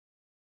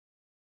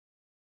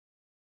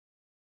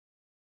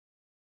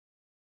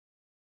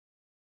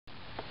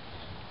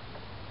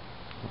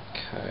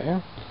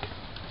Okay.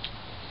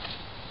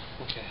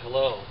 Okay,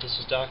 hello, this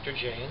is Dr.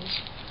 James,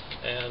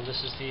 and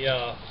this is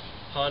the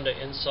Honda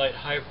Insight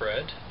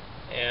Hybrid,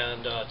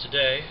 and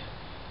today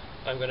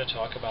I'm going to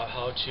talk about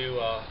how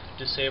to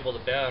disable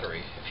the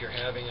battery. If you're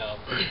having a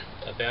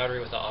battery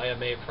with an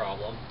IMA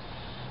problem,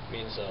 it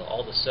means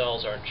all the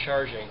cells aren't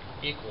charging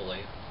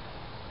equally,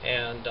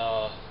 and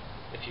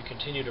if you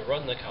continue to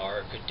run the car,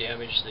 it could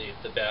damage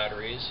the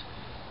batteries.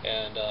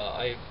 And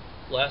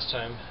last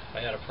time I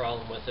had a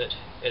problem with it,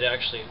 it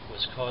actually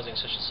was causing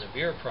such a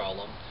severe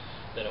problem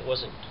that it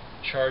wasn't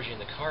charging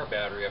the car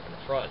battery up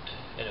in front,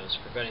 and it was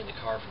preventing the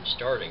car from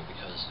starting,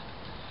 because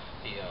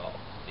the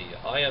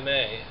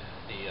IMA,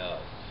 the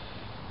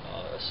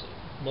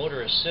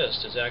motor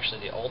assist, is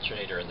actually the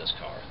alternator in this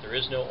car. There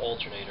is no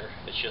alternator.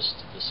 It's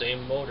just the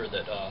same motor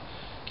that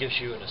gives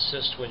you an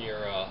assist when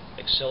you're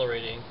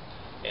accelerating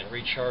and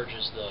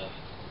recharges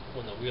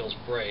when the wheels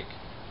brake,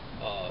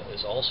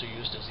 is also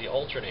used as the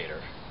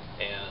alternator,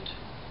 and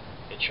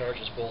it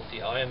charges both the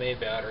IMA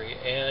battery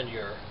and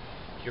your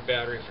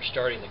battery for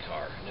starting the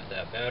car. And if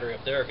that battery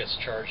up there gets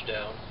charged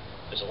down,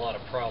 there's a lot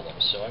of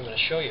problems. So I'm going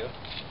to show you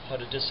how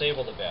to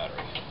disable the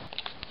battery.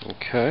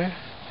 Okay,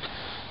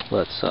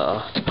 let's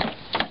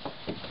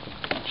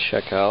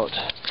check out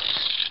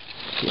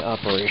the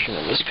operation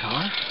of this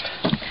car.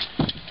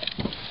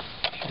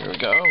 Here we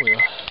go. We'll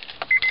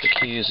put the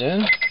keys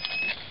in,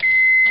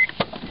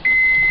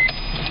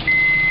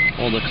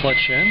 pull the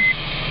clutch in.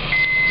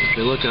 If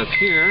you look up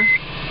here,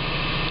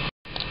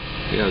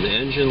 we have the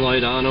engine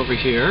light on over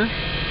here,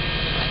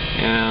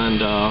 and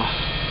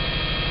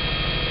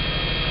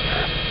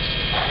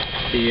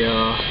the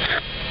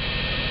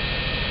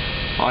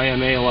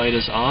IMA light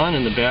is on,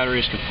 and the battery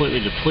is completely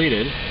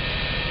depleted.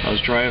 I was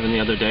driving the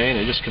other day and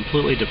it just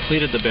completely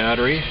depleted the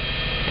battery,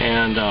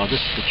 and this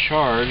is the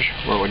charge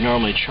where it would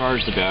normally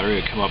charge the battery.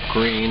 It would come up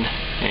green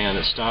and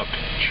it stopped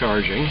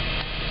charging.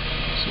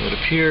 So it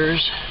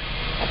appears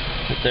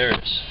that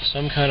there's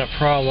some kind of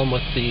problem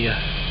with the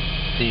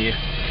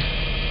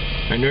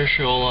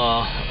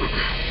inertial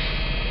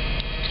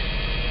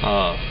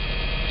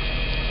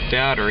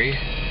battery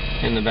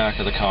in the back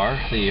of the car,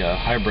 the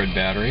hybrid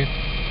battery,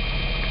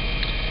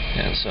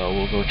 and so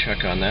we'll go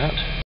check on that.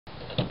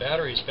 The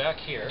battery's back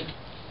here,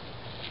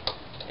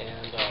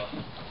 and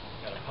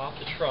gotta pop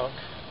the trunk,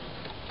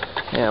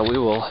 and we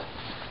will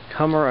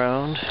come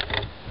around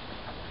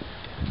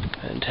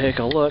and take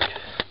a look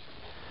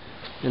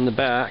in the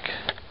back.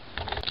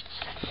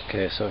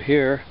 Okay, so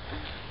here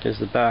is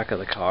the back of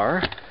the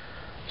car,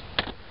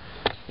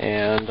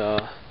 and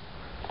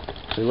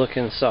if we look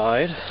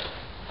inside,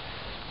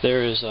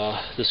 there is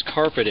this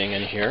carpeting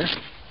in here,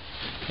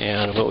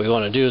 and what we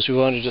want to do is we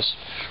want to just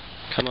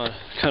kind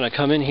of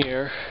come in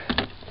here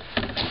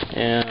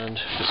and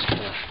just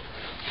kind of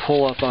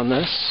pull up on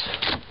this,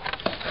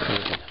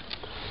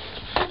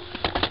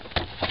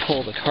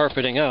 pull the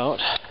carpeting out.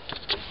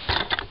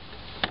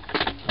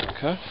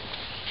 Okay,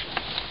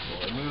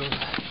 we'll remove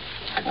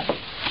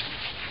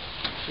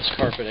this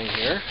carpeting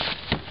here.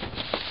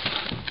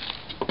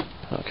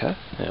 Okay,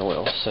 and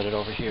we'll set it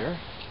over here.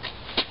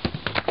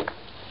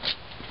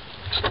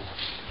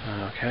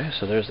 Okay,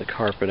 so there's the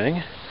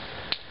carpeting,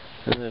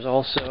 and there's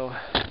also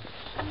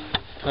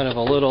kind of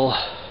a little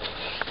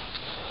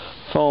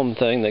foam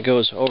thing that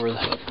goes over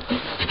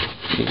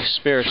the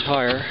spare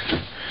tire.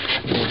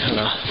 We'll kind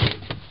of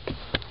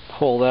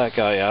pull that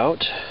guy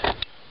out,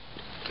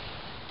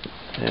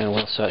 and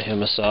we'll set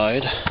him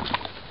aside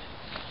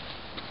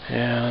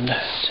and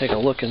take a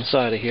look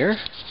inside of here.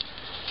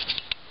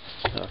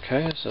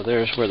 Okay, so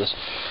there's where the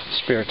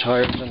spare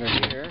tire is, under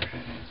here,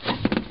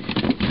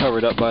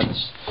 covered up by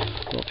this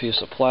little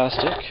piece of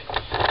plastic.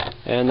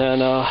 And then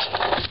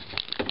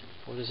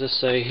what does this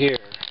say here?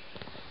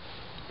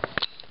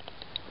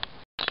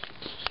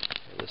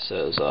 This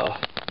says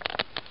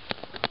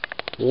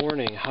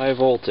warning, high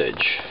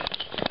voltage.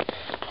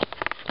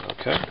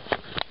 Okay.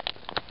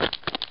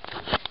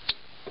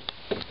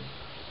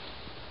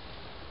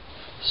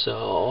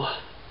 So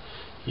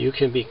you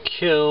can be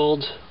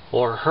killed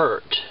or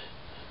hurt.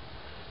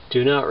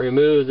 Do not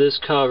remove this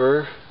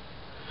cover.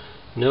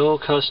 No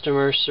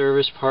customer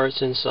service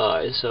parts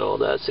inside. So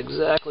that's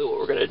exactly what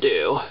we're going to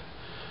do.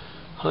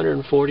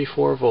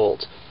 144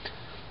 volts.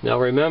 Now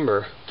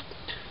remember,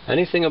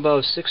 anything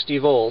above 60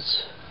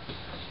 volts,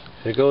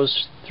 it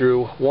goes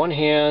through one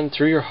hand,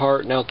 through your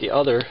heart, and out the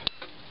other,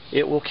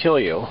 it will kill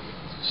you.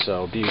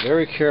 So be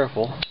very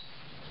careful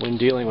when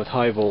dealing with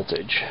high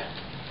voltage.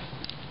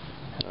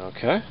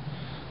 Okay,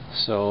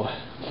 so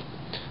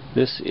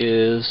this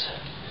is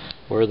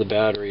where the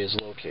battery is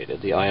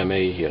located, the IMA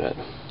unit.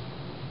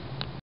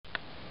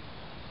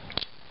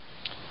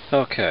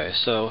 Okay,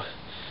 so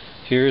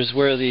here's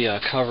where the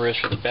cover is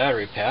for the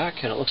battery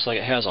pack, and it looks like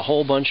it has a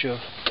whole bunch of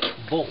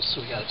bolts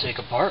we got to take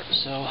apart.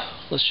 So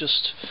let's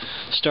just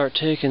start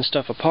taking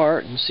stuff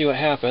apart and see what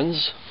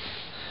happens.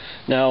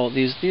 Now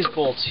these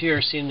bolts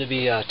here seem to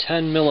be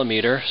 10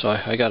 millimeter, so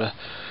I got a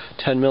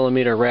 10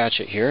 millimeter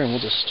ratchet here, and we'll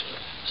just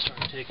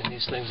start taking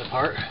these things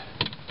apart.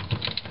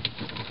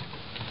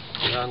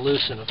 And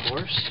unloosen, of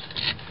course.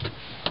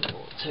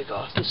 We'll take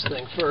off this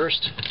thing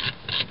first.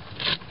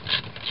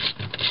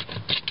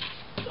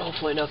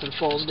 Hopefully nothing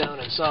falls down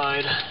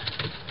inside.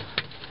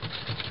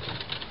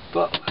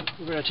 But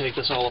we're going to take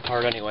this all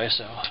apart anyway,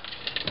 so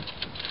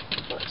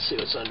let's see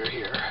what's under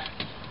here.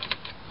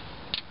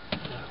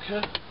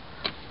 Okay.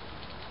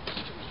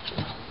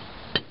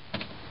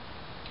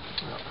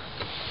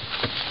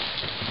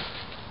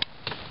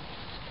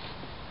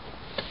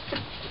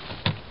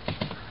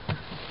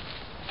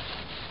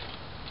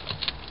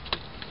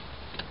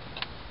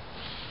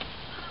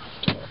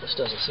 This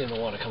doesn't seem to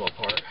want to come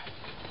apart.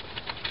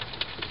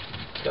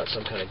 It's got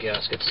some kind of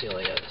gasket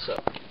sealing it, so.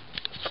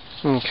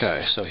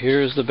 Okay, so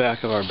here's the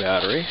back of our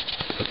battery.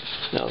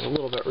 Now I was a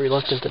little bit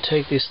reluctant to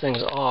take these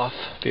things off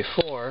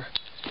before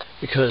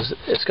because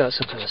it's got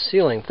some kind of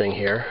sealing thing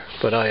here,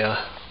 but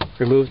I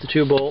removed the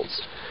 2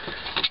 bolts,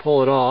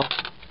 pull it off,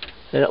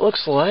 and it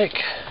looks like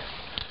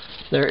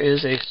there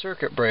is a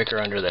circuit breaker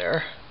under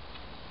there.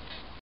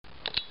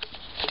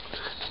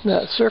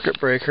 That circuit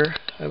breaker,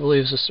 I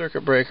believe, is a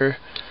circuit breaker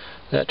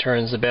that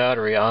turns the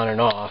battery on and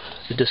off.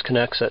 It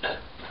disconnects it.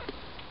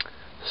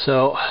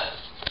 So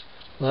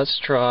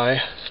let's try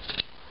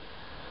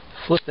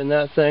flipping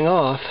that thing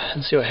off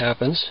and see what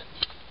happens.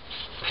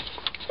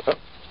 Oh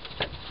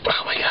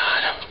my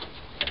god.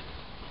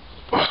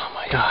 Oh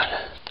my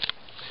god.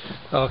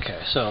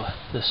 Okay, so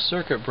this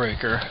circuit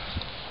breaker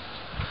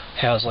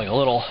has like a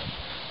little,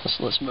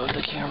 let's move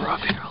the camera up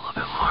here a little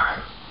bit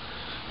more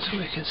so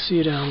we can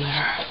see down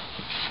there.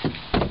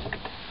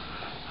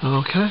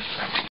 Okay.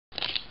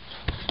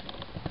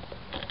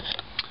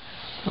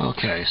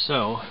 Okay,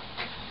 so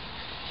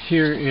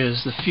here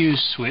is the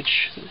fuse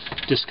switch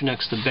that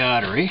disconnects the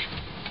battery,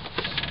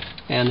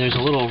 and there's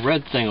a little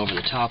red thing over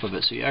the top of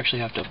it, so you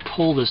actually have to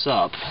pull this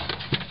up.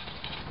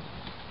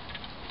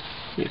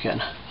 You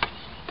can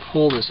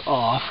pull this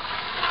off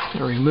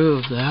and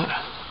remove that.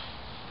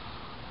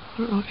 I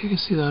don't know if you can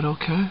see that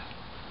okay.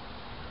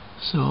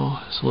 So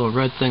it's a little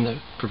red thing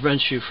that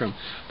prevents you from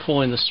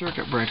pulling the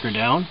circuit breaker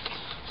down.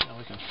 Now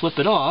we can flip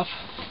it off.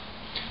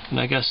 And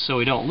I guess so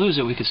we don't lose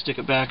it, we could stick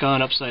it back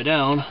on upside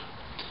down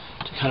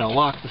to kind of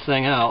lock the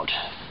thing out.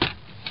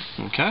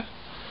 Okay?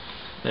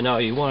 And now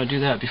you want to do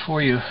that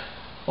before you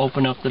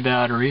open up the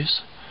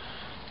batteries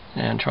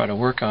and try to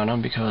work on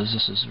them, because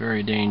this is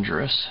very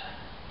dangerous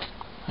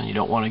and you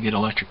don't want to get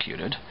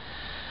electrocuted.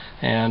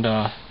 And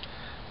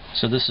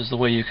so this is the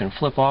way you can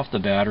flip off the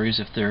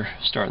batteries if they're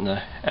starting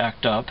to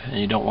act up and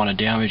you don't want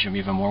to damage them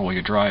even more while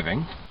you're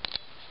driving.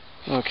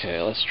 Okay,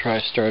 let's try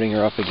starting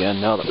her up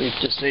again now that we've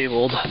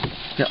disabled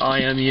the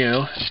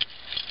IMU.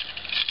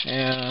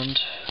 And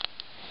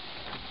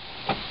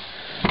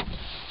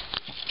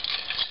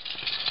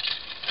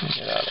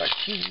get out our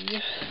key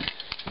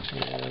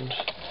and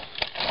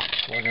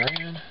plug her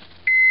in.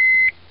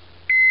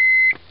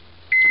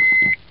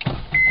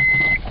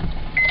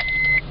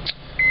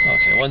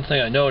 Okay, one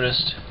thing I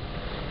noticed,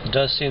 it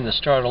does seem to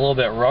start a little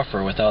bit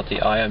rougher without the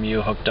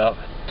IMU hooked up,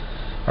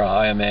 or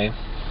IMA.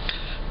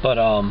 But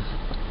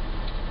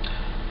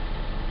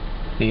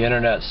the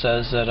internet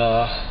says that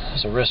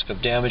there's a risk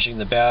of damaging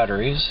the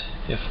batteries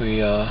if we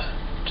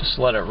just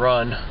let it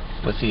run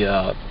with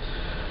the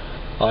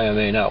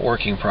IMA not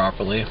working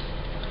properly.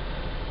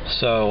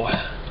 So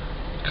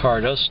the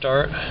car does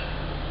start,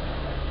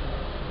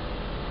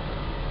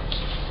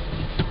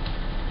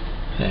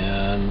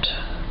 and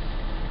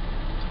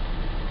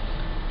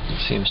it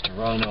seems to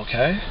run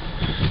okay.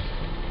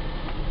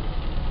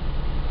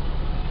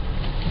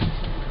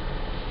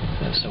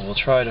 And so we'll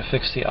try to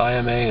fix the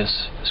IMA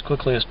as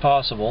quickly as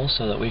possible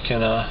so that we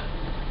can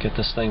get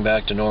this thing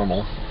back to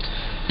normal.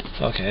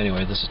 Okay,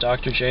 anyway, this is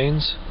Dr.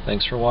 Janes.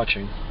 Thanks for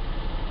watching.